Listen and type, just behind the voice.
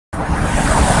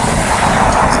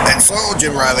And so,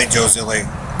 Jim Riley, Joe Zilli,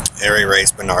 Harry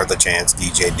Race, Bernard LaChance,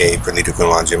 DJ Dave, Perlita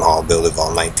Kunwan, Jim Hall, Bill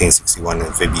Duvall, 1961,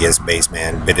 Amphibious,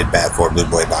 Bassman, Bitted Bad for Blue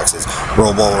Boy Boxes,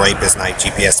 Robo Rapist Night,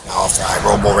 GPS Smile Fry,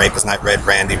 Robo Rapist Night, Red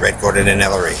Randy, Red Gordon, and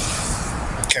Ellery,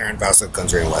 Karen Bassett,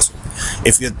 Country and Western.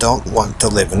 If you don't want to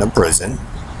live in a prison,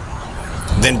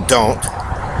 then don't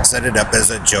set it up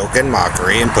as a joke and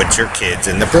mockery and put your kids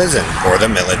in the prison or the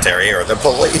military or the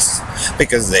police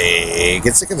because they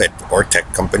get sick of it. Or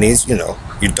tech companies, you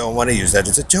don't want to use that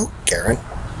as a joke, Karen,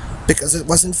 because it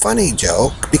wasn't funny,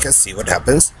 Joe. Because see what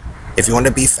happens? If you want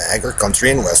to be fag or country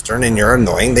and western and you're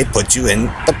annoying, they put you in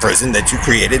the prison that you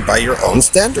created by your own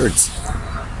standards.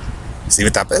 See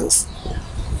what happens?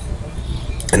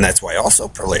 And that's why also,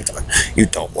 Perlita, you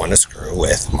don't want to screw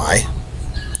with my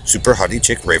super hottie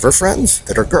chick raver friends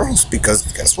that are girls, because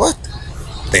guess what?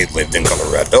 They lived in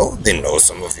Colorado. They know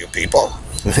some of you people.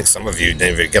 Some of you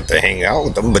didn't even get to hang out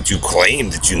with them, but you claim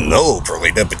that you know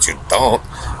Perlita, but you don't,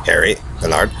 Harry,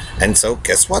 Bernard. And so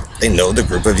guess what? They know the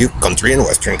group of you country and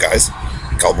western guys.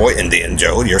 Cowboy, Indian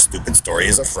Joe, your stupid story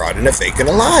is a fraud and a fake and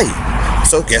a lie.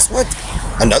 So guess what?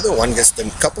 Another one gets a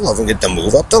couple of them get to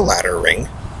move up the ladder ring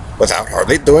without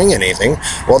hardly doing anything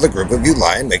while the group of you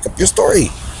lie and make up your story.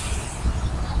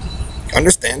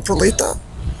 Understand, Perlita?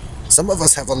 Some of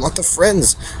us have a lot of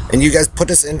friends, and you guys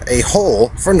put us in a hole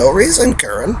for no reason,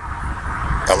 Karen.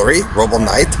 Ellery, Robo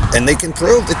Knight, and they can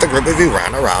prove that the group of you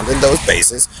ran around in those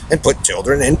bases and put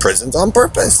children in prisons on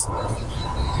purpose.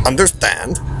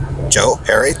 Understand? Joe,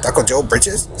 Harry, Taco Joe,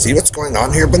 Bridges, see what's going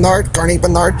on here, Bernard? Carney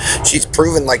Bernard? She's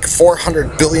proven like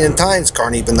 400 billion times,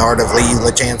 Carney Bernard of Lee,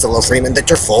 LaChancellor Freeman, that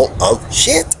you're full of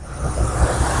shit.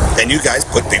 And you guys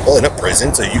put people in a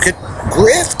prison so you could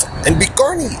grift and be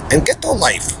carny and get to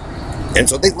life. And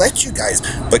so they let you guys.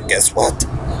 But guess what?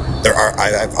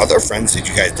 I have other friends that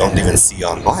you guys don't even see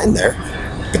online there,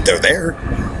 but they're there,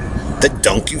 that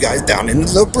dunk you guys down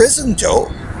into the prison, Joe,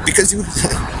 because you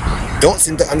don't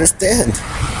seem to understand.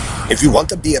 If you want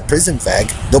to be a prison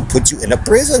fag, they'll put you in a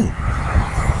prison.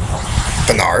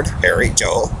 Bernard, Harry,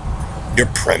 Joe, your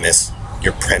premise,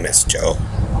 Joe,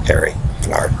 Harry,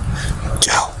 Bernard,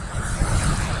 Joe,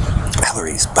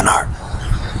 Ellery's, Bernard,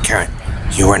 Karen,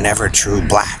 you were never true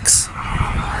blacks.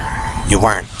 You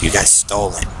weren't. You guys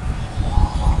stole it.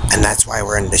 And that's why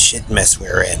we're in the shit mess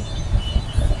we're in.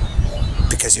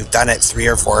 Because you've done it 3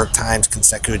 or 4 times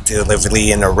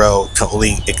consecutively in a row,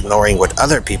 totally ignoring what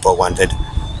other people wanted.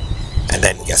 And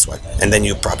then guess what? And then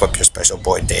you prop up your special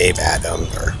boy Dave, Adam,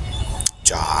 or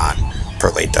John,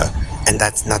 Perlita. And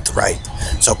that's not right.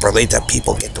 So Perlita,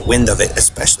 people get the wind of it,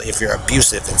 especially if you're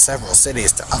abusive in several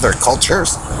cities to other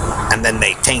cultures. And then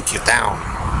they tank you down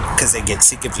because they get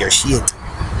sick of your shit.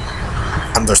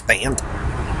 Understand?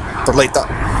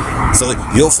 Perlita. So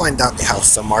you'll find out how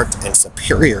smart and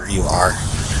superior you are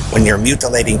when you're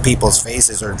mutilating people's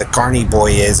faces, or the carny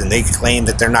boy is, and they claim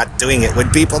that they're not doing it when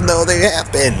people know they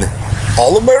have been.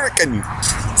 All American.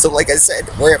 So like I said,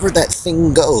 wherever that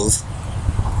thing goes,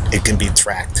 it can be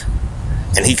tracked.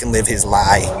 And he can live his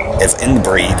lie of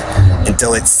inbreed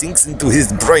until it sinks into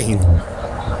his brain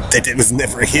that it was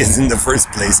never his in the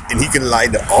first place. And he can lie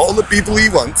to all the people he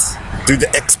wants through the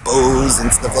expos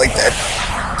and stuff like that.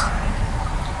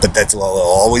 But that's what it'll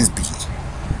always be.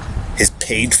 His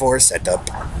paid for setup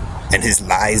and his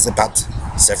lies about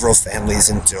several families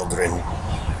and children.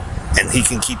 And he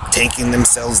can keep taking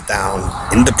themselves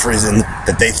down in the prison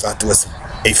that they thought was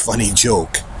a funny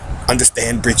joke.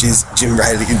 Understand, Bridges? Jim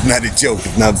Riley is not a joke.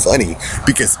 It's not funny.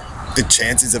 Because the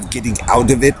chances of getting out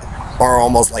of it are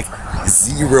almost like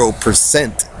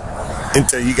 0%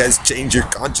 until you guys change your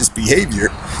conscious behavior.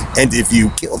 And if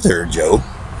you killed her, Joe,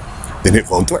 then it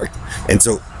won't work. And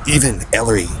so even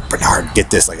Ellery, Bernard, get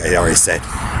this, like I already said.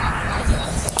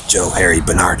 Joe, Harry,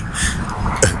 Bernard.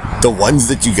 The ones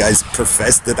that you guys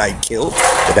profess that I killed,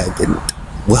 that I didn't.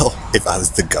 Well, if I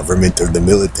was the government or the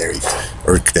military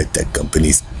or the tech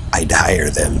companies, I'd hire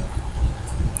them.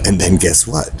 And then guess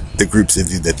what? The groups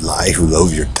of you that lie, who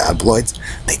love your tabloids,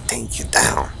 they take you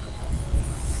down.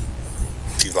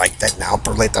 Do you like that now,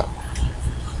 Perlita?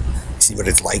 See what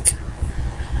it's like?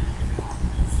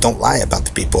 Don't lie about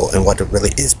the people and what it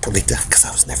really is, Perlita, because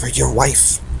I was never your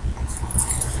wife.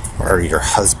 Or your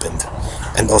husband.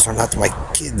 And those are not my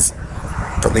kids,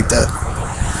 Perlita.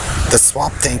 The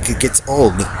swap tank, it gets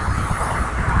old.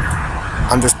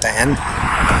 Understand?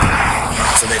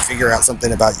 So they figure out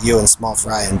something about you and Small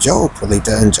Fry and Joe,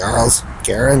 Perlita and Charles,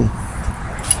 Karen.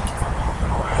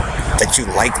 That you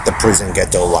like the prison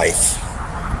ghetto life.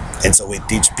 And so we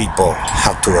teach people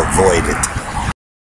how to avoid it.